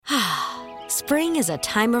Spring is a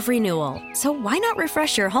time of renewal, so why not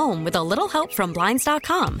refresh your home with a little help from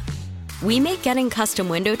Blinds.com? We make getting custom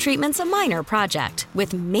window treatments a minor project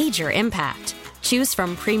with major impact. Choose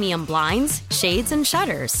from premium blinds, shades, and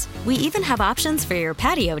shutters. We even have options for your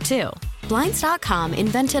patio, too. Blinds.com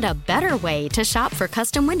invented a better way to shop for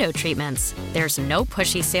custom window treatments. There's no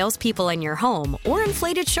pushy salespeople in your home or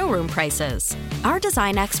inflated showroom prices. Our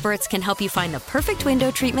design experts can help you find the perfect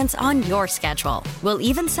window treatments on your schedule. We'll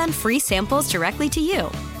even send free samples directly to you.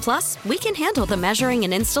 Plus, we can handle the measuring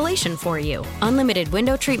and installation for you. Unlimited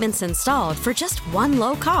window treatments installed for just one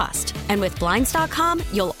low cost. And with Blinds.com,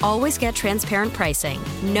 you'll always get transparent pricing.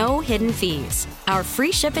 No hidden fees. Our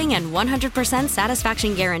free shipping and 100%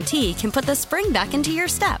 satisfaction guarantee can put the spring back into your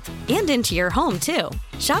step and into your home, too.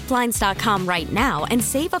 Shop Blinds.com right now and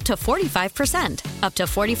save up to 45%. Up to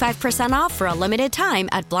 45% off for a limited time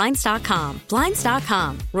at Blinds.com.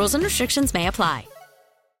 Blinds.com. Rules and restrictions may apply.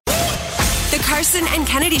 The Carson and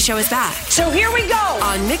Kennedy Show is back. So here we go.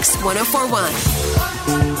 On Mix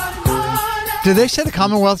 104.1. Did they say the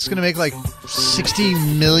Commonwealth is going to make like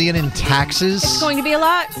 $60 million in taxes? It's going to be a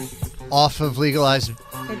lot. Off of legalized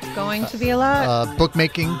It's going to be a lot.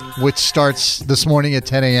 bookmaking, which starts this morning at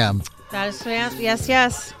 10 a.m. That is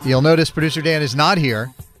yes. You'll notice producer Dan is not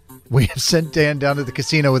here. We have sent Dan down to the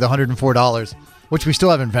casino with $104, which we still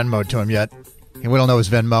haven't Venmo'd to him yet. And we don't know his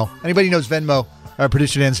Venmo. Anybody knows Venmo,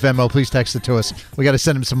 producer Dan's Venmo, please text it to us. We got to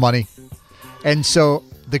send him some money. And so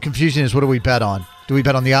the confusion is, what do we bet on? Do we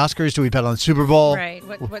bet on the Oscars? Do we bet on the Super Bowl? Right.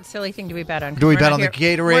 What silly thing do we bet on? Do we bet on the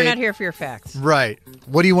Gatorade? We're not here for your facts. Right.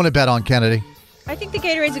 What do you want to bet on, Kennedy? I think the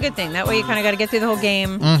Gatorade's a good thing. That way you kind of got to get through the whole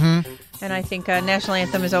game. Mm-hmm. And I think National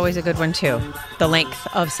Anthem is always a good one, too. The length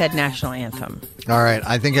of said National Anthem. All right.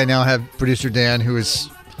 I think I now have producer Dan, who is,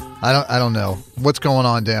 I don't know. What's going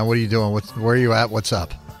on, Dan? What are you doing? Where are you at? What's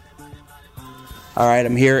up? All right,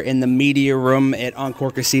 I'm here in the media room at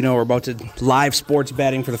Encore Casino. We're about to live sports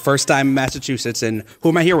betting for the first time in Massachusetts. And who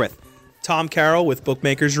am I here with? Tom Carroll with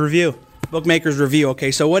Bookmakers Review. Bookmakers Review.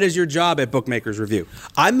 Okay, so what is your job at Bookmakers Review?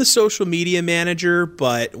 I'm the social media manager,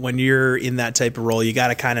 but when you're in that type of role, you got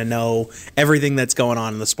to kind of know everything that's going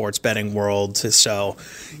on in the sports betting world. So,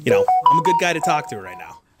 I'm a good guy to talk to right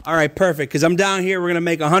now. All right, perfect, because I'm down here. We're going to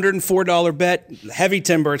make a $104 bet. Heavy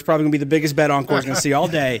timber. It's probably going to be the biggest bet Encore's going to see all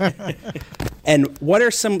day. And what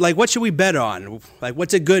are what should we bet on? Like,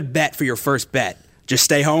 what's a good bet for your first bet? Just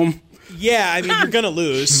stay home? Yeah, I mean, you're going to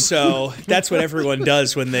lose, so that's what everyone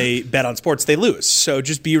does when they bet on sports. They lose, so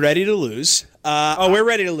just be ready to lose. We're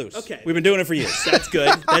ready to lose. Okay. We've been doing it for years. That's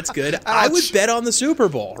good. That's good. I would bet on the Super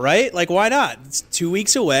Bowl, right? Like, why not? It's 2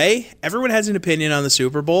 weeks away. Everyone has an opinion on the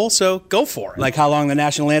Super Bowl, so go for it. Like how long the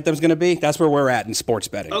national anthem's going to be? That's where we're at in sports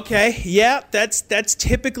betting. Okay, yeah, that's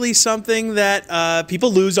typically something that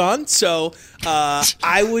people lose on. So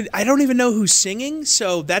I don't even know who's singing,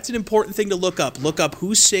 so that's an important thing to look up. Look up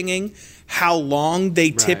who's singing, how long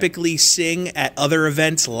they typically sing at other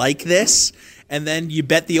events like this, and then you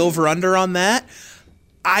bet the over-under on that.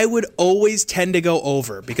 I would always tend to go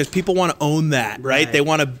over because people want to own that, right? They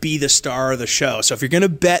want to be the star of the show. So if you're going to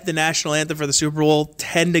bet the national anthem for the Super Bowl,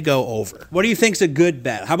 tend to go over. What do you think's a good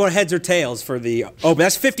bet? How about heads or tails for the... Oh,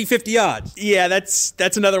 that's 50-50 odds. Yeah, that's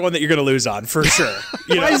another one that you're going to lose on for sure.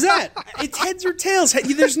 Why is that? It's heads or tails.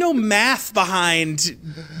 There's no math behind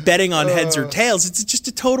betting on heads or tails. It's just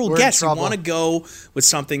a total guess. You want to go with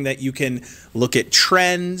something that you can look at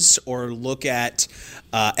trends or look at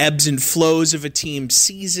ebbs and flows of a team's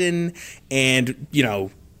season and,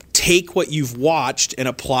 take what you've watched and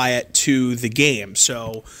apply it to the game.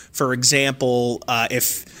 So, for example,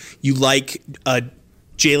 if you like a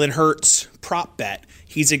Jalen Hurts prop bet,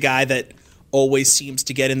 he's a guy that always seems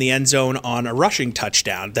to get in the end zone on a rushing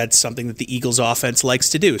touchdown. That's something that the Eagles offense likes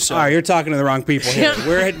to do. So, all right, you're talking to the wrong people here.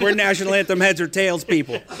 We're national anthem heads or tails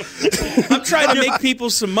people. I'm trying to make people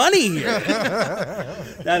some money here.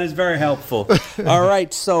 That is very helpful. All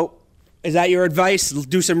right, so is that your advice?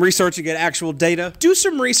 Do some research and get actual data? Do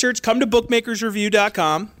some research. Come to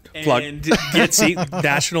bookmakersreview.com. Plug. And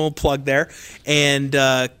national plug there. And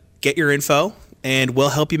get your info, and we'll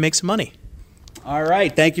help you make some money. All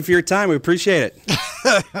right. Thank you for your time. We appreciate it.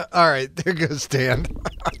 All right. There goes Dan.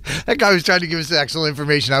 That guy was trying to give us the actual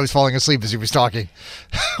information. I was falling asleep as he was talking.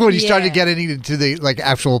 When he's trying to get into the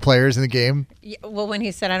actual players in the game. Yeah, well, when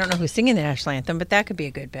he said, I don't know who's singing the national anthem, but that could be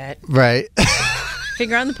a good bet. Right.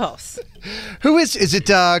 Finger on the pulse. Who is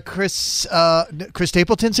it Chris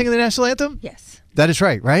Stapleton singing the national anthem? Yes. That is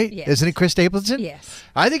right? Yes. Isn't it Chris Stapleton? Yes.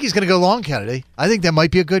 I think he's going to go long, Kennedy. I think that might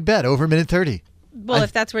be a good bet, over a minute 30. Well,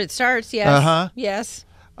 if that's where it starts, yes. Uh-huh. Yes.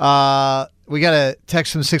 We got a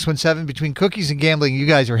text from 617. Between cookies and gambling, you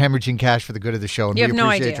guys are hemorrhaging cash for the good of the show. And You have we no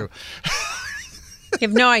appreciate idea. you. You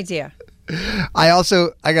have no idea. I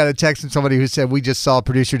got a text from somebody who said, we just saw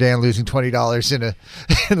producer Dan losing $20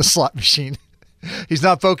 in a slot machine. He's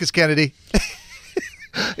not focused, Kennedy.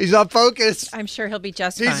 He's not focused. I'm sure he'll be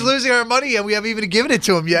just fine. He's losing our money and we haven't even given it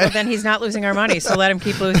to him yet. Well, then he's not losing our money, so let him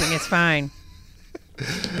keep losing. It's fine.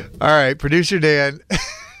 All right, producer Dan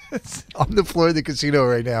on the floor of the casino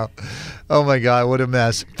right now. Oh, my God, what a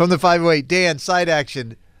mess. From the 508, Dan, side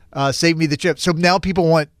action, save me the trip. So now people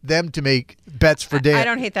want them to make bets for Dan. I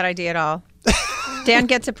don't hate that idea at all. Dan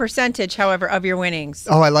gets a percentage, however, of your winnings.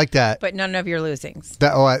 Oh, I like that. But none of your losings.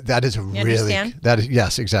 That is really... Understand?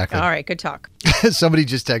 Yes, exactly. All right, good talk. Somebody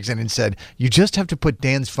just texted in and said, you just have to put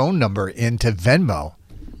Dan's phone number into Venmo.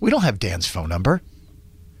 We don't have Dan's phone number.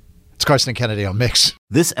 It's Carson and Kennedy on Mix.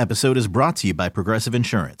 This episode is brought to you by Progressive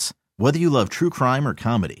Insurance. Whether you love true crime or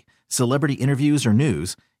comedy, celebrity interviews or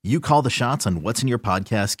news, you call the shots on what's in your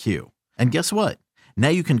podcast queue. And guess what? Now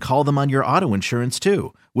you can call them on your auto insurance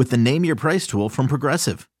too with the Name Your Price tool from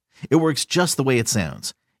Progressive. It works just the way it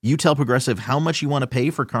sounds. You tell Progressive how much you want to pay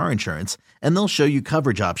for car insurance, and they'll show you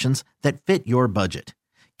coverage options that fit your budget.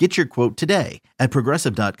 Get your quote today at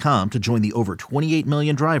Progressive.com to join the over 28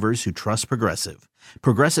 million drivers who trust Progressive.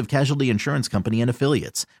 Progressive Casualty Insurance Company and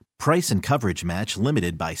Affiliates. Price and coverage match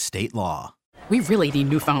limited by state law. We really need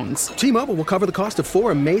new phones. T-Mobile will cover the cost of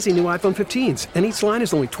 4 amazing new iPhone 15s, and each line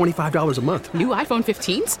is only $25 a month. New iPhone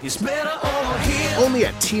 15s? It's better over here. Only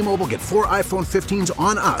at T-Mobile, get 4 iPhone 15s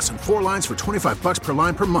on us and 4 lines for $25 per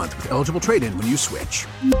line per month with eligible trade-in when you switch.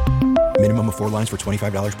 Minimum of 4 lines for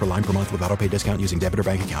 $25 per line per month with autopay discount using debit or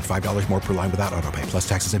bank account. $5 more per line without autopay, plus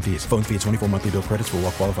taxes and fees. Phone fee at 24 monthly bill credits for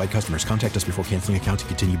well-qualified customers. Contact us before canceling account to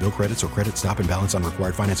continue bill credits or credit stop and balance on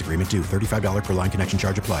required finance agreement due. $35 per line connection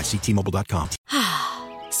charge applies. See T-Mobile.com.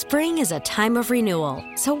 Spring is a time of renewal,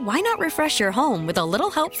 so why not refresh your home with a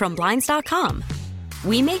little help from Blinds.com?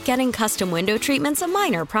 We make getting custom window treatments a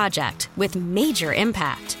minor project with major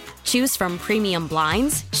impact. Choose from premium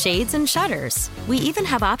blinds, shades, and shutters. We even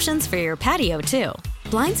have options for your patio, too.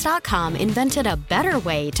 Blinds.com invented a better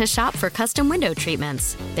way to shop for custom window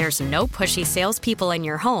treatments. There's no pushy salespeople in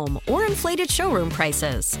your home or inflated showroom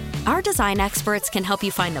prices. Our design experts can help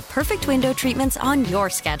you find the perfect window treatments on your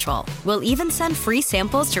schedule. We'll even send free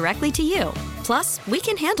samples directly to you. Plus, we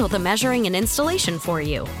can handle the measuring and installation for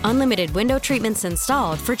you. Unlimited window treatments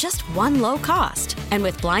installed for just one low cost. And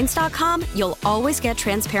with Blinds.com, you'll always get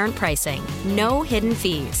transparent pricing. No hidden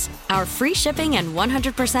fees. Our free shipping and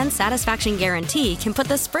 100% satisfaction guarantee can put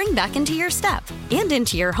the spring back into your step and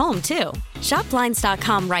into your home, too. Shop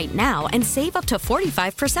Blinds.com right now and save up to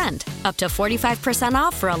 45%. Up to 45%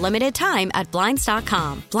 off for a limited time at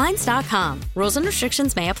Blinds.com. Blinds.com. Rules and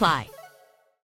restrictions may apply.